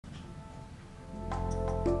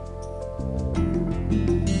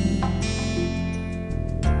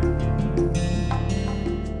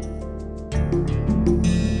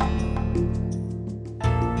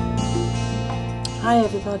Hi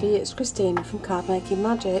everybody, it's Christina from Card Making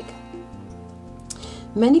Magic.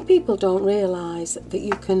 Many people don't realise that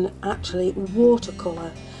you can actually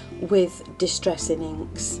watercolour with distressing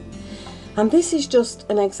inks, and this is just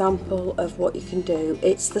an example of what you can do.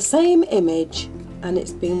 It's the same image and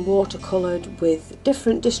it's been watercoloured with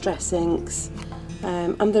different distress inks,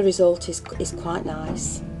 and the result is quite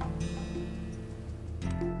nice.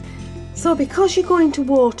 So because you're going to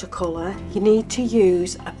watercolour, you need to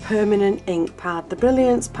use a permanent ink pad. The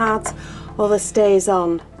Brilliance pads or the Stays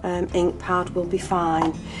On ink pad will be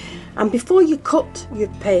fine. And before you cut your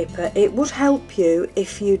paper, it would help you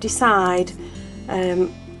if you decide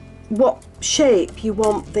what shape you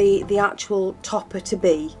want the actual topper to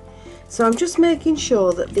be. So I'm just making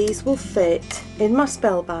sure that these will fit in my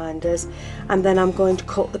spellbinders, and then I'm going to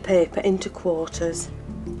cut the paper into quarters.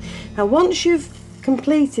 Now once you've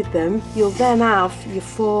completed them, you'll then have your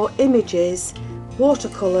 4 images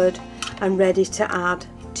watercoloured and ready to add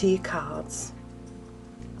to your cards.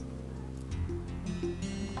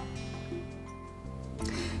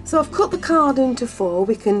 So I've cut the card into 4.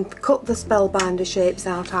 We can cut the spellbinder shapes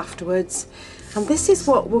out afterwards, and this is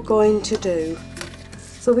what we're going to do.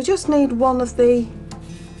 So we just need one of the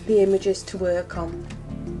images to work on.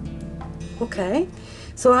 Okay,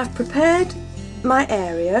 so I've prepared my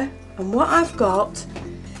area, and what I've got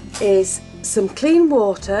is some clean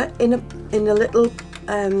water in a little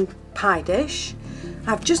pie dish.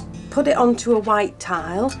 I've just put it onto a white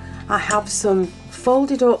tile. I have some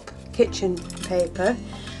folded up kitchen paper,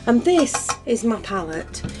 and this is my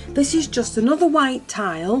palette. This is just another white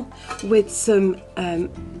tile with some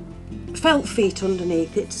felt feet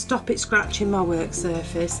underneath it to stop it scratching my work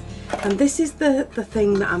surface, and this is the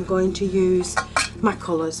thing that I'm going to use my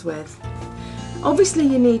colours with. Obviously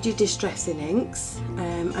you need your distressing inks,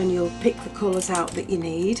 and you'll pick the colours out that you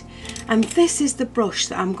need, and this is the brush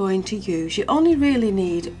that I'm going to use. You only really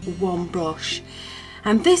need one brush,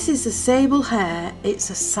 and this is a sable hair. It's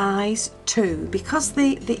a size 2 because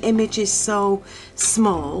the image is so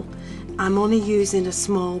small. I'm only using a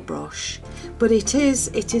small brush, but it is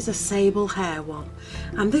a sable hair one,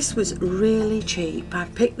 and this was really cheap. I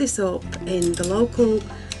picked this up in the local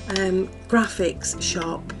graphics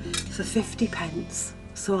shop for 50p,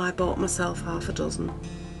 so I bought myself half a dozen.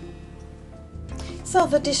 So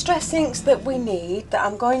the distress inks that we need that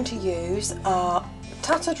I'm going to use are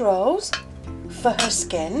Tattered Rose for her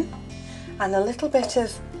skin, and a little bit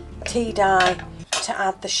of tea dye to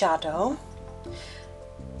add the shadow.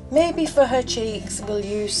 Maybe for her cheeks we'll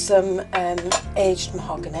use some aged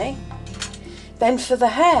mahogany. Then for the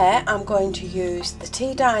hair I'm going to use the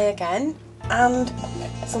tea dye again and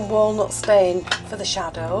some walnut stain for the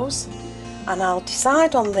shadows, and I'll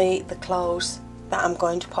decide on the clothes that I'm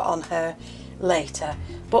going to put on her later.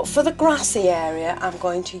 But for the grassy area I'm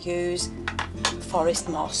going to use forest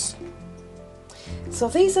moss. So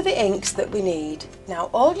these are the inks that we need. Now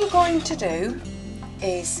all you're going to do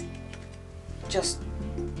is just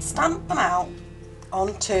stamp them out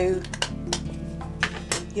onto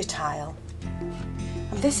your tile,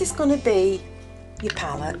 and this is going to be your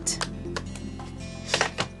palette.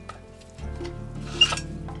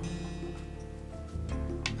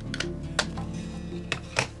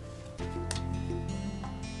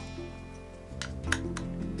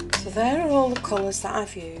 So there are all the colours that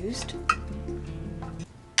I've used,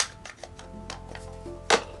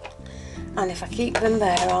 and if I keep them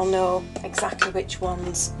there I'll know exactly which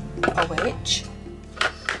ones are which.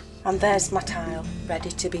 And there's my tile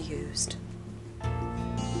ready to be used.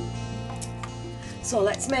 So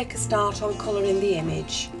let's make a start on colouring the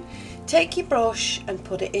image. Take your brush and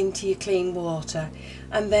put it into your clean water,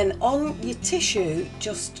 and then on your tissue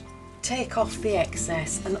just take off the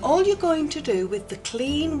excess, and all you're going to do with the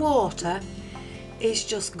clean water is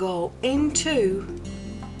just go into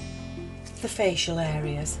the facial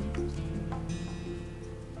areas.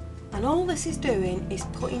 And all this is doing is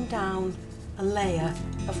putting down a layer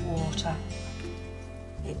of water.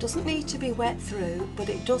 It doesn't need to be wet through, but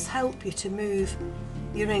it does help you to move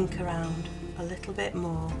your ink around a little bit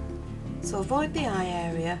more. So avoid the eye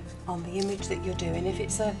area on the image that you're doing if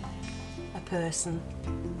it's a person,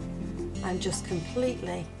 and just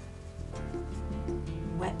completely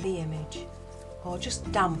wet the image, or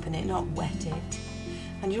just dampen it, not wet it.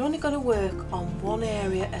 And you're only going to work on one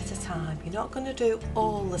area at a time. You're not going to do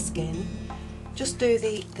all the skin, just do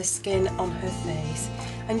the skin on her face,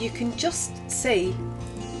 and you can just see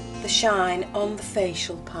the shine on the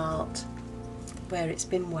facial part where it's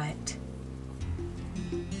been wet.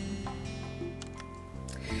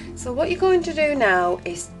 So what you're going to do now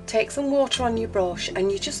is take some water on your brush,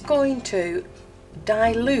 and you're just going to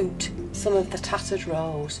dilute some of the Tattered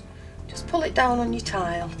Rose Just pull it down on your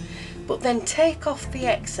tile, but then take off the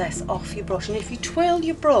excess off your brush, and if you twirl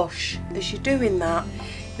your brush as you're doing that,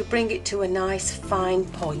 you'll bring it to a nice fine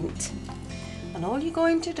point. And all you're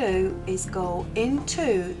going to do is go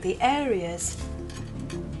into the areas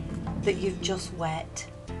that you've just wet.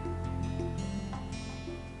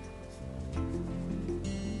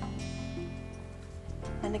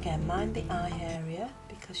 And again, mind the eye area,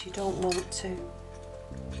 because you don't want to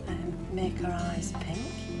make her eyes pink.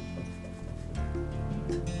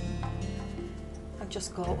 And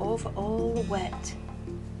just go over all the wet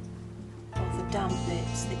or the damp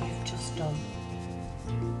bits that you've just done.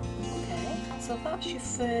 Okay, so that's your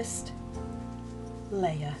first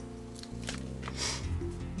layer.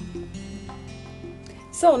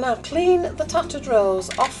 So now clean the tattered rose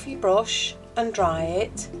off your brush and dry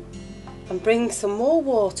it, and bring some more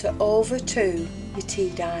water over to your tea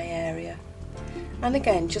dye area. And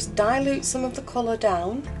again, just dilute some of the colour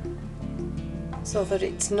down so that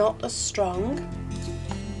it's not as strong.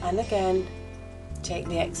 And again, take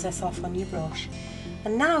the excess off on your brush.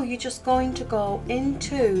 And now you're just going to go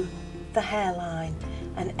into the hairline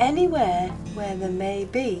and anywhere where there may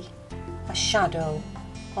be a shadow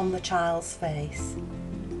on the child's face.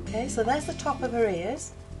 Okay, so there's the top of her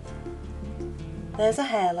ears, there's a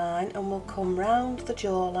hairline, and we'll come round the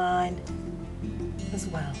jawline as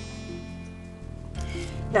well.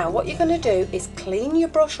 Now what you're going to do is clean your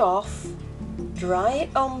brush off, dry it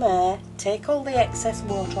on there, take all the excess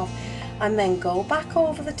water off, and then go back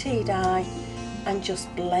over the tea dye and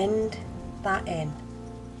just blend that in.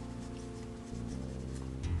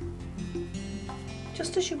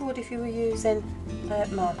 Just as you would if you were using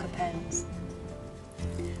marker pens.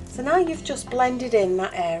 So now you've just blended in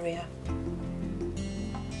that area.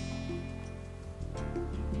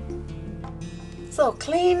 So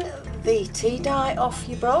clean the tea dye off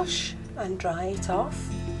your brush and dry it off,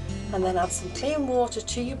 and then add some clean water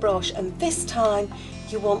to your brush, and this time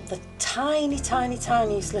you want the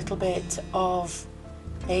tiniest little bit of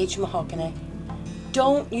aged mahogany.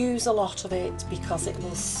 Don't use a lot of it because it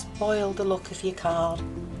will spoil the look of your card.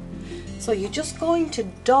 So you're just going to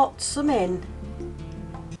dot some in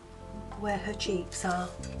where her cheeks are,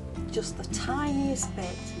 just the tiniest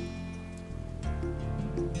bit.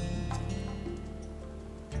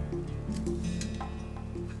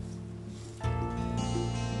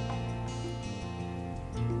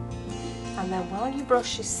 And then while your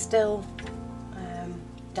brush is still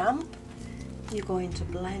damp, you're going to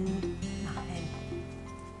blend that in.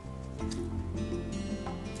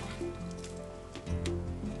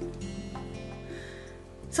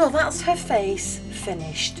 So that's her face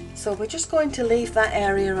finished. So we're just going to leave that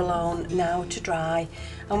area alone now to dry,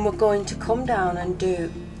 and we're going to come down and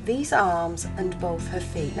do these arms and both her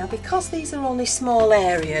feet. Now because these are only small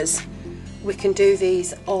areas, we can do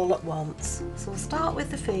these all at once. So we'll start with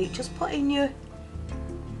the feet. Just put in your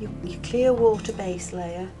clear water base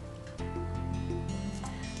layer,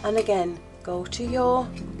 and again go to your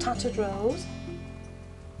tattered rose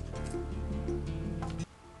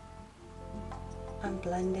and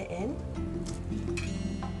blend it in.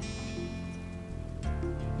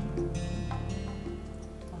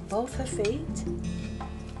 On both her feet.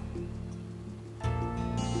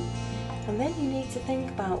 And then you need to think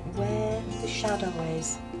about where the shadow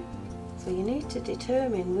is. So you need to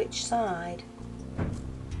determine which side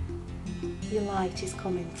your light is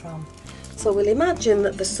coming from. So we'll imagine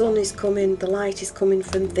that the sun is coming, the light is coming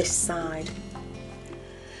from this side.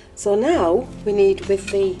 So now we need, with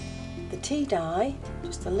the tea dye,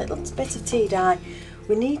 just a little bit of tea dye,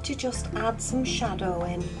 we need to just add some shadow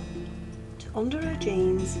in to under her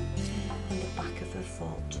jeans and the back of her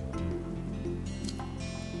foot.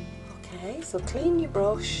 Okay, so clean your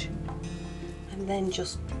brush, and then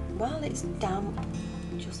just while it's damp,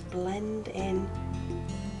 just blend in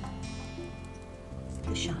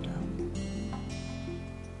the shadow.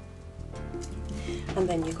 And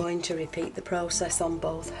then you're going to repeat the process on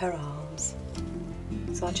both her arms.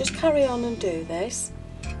 So I'll just carry on and do this.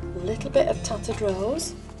 A little bit of tattered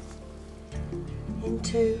rose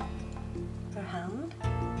into her hand.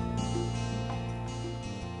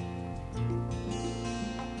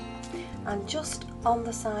 And just on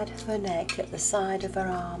the side of her neck, at the side of her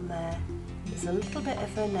arm there, is a little bit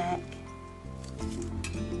of her neck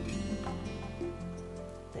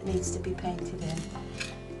that needs to be painted in.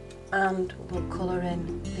 And we'll colour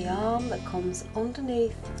in the arm that comes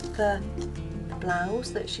underneath the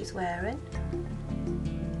blouse that she's wearing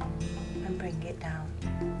and bring it down.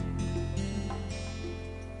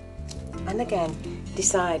 And again,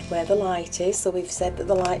 decide where the light is. So we've said that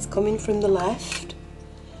the light's coming from the left.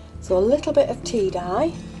 So a little bit of tea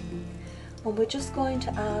dye, and we're just going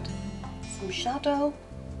to add shadow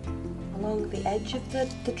along the edge of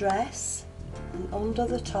the dress and under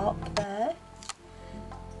the top there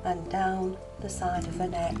and down the side of her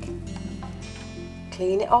neck.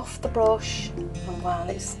 Clean it off the brush, and while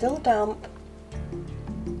it's still damp,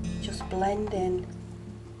 just blend in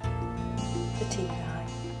the tea dye.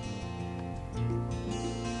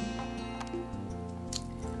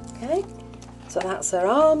 Okay, so that's her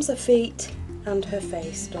arms, her feet and her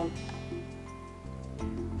face done.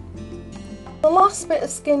 The last bit of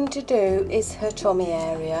skin to do is her tummy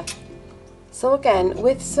area. So again,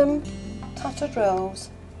 with some tattered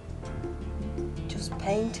rose, just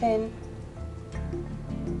paint in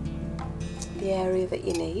the area that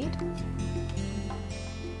you need.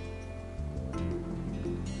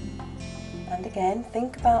 And again,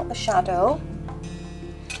 think about the shadow.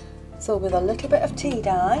 So with a little bit of tea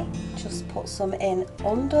dye, just put some in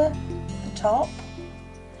under the top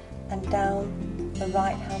and down the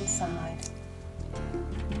right hand side.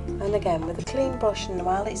 And again, with a clean brush, and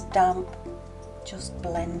while it's damp, just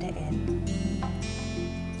blend it in.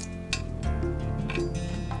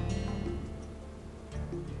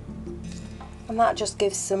 And that just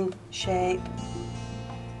gives some shape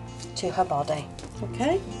to her body.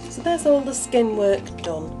 Okay, so there's all the skin work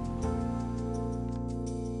done.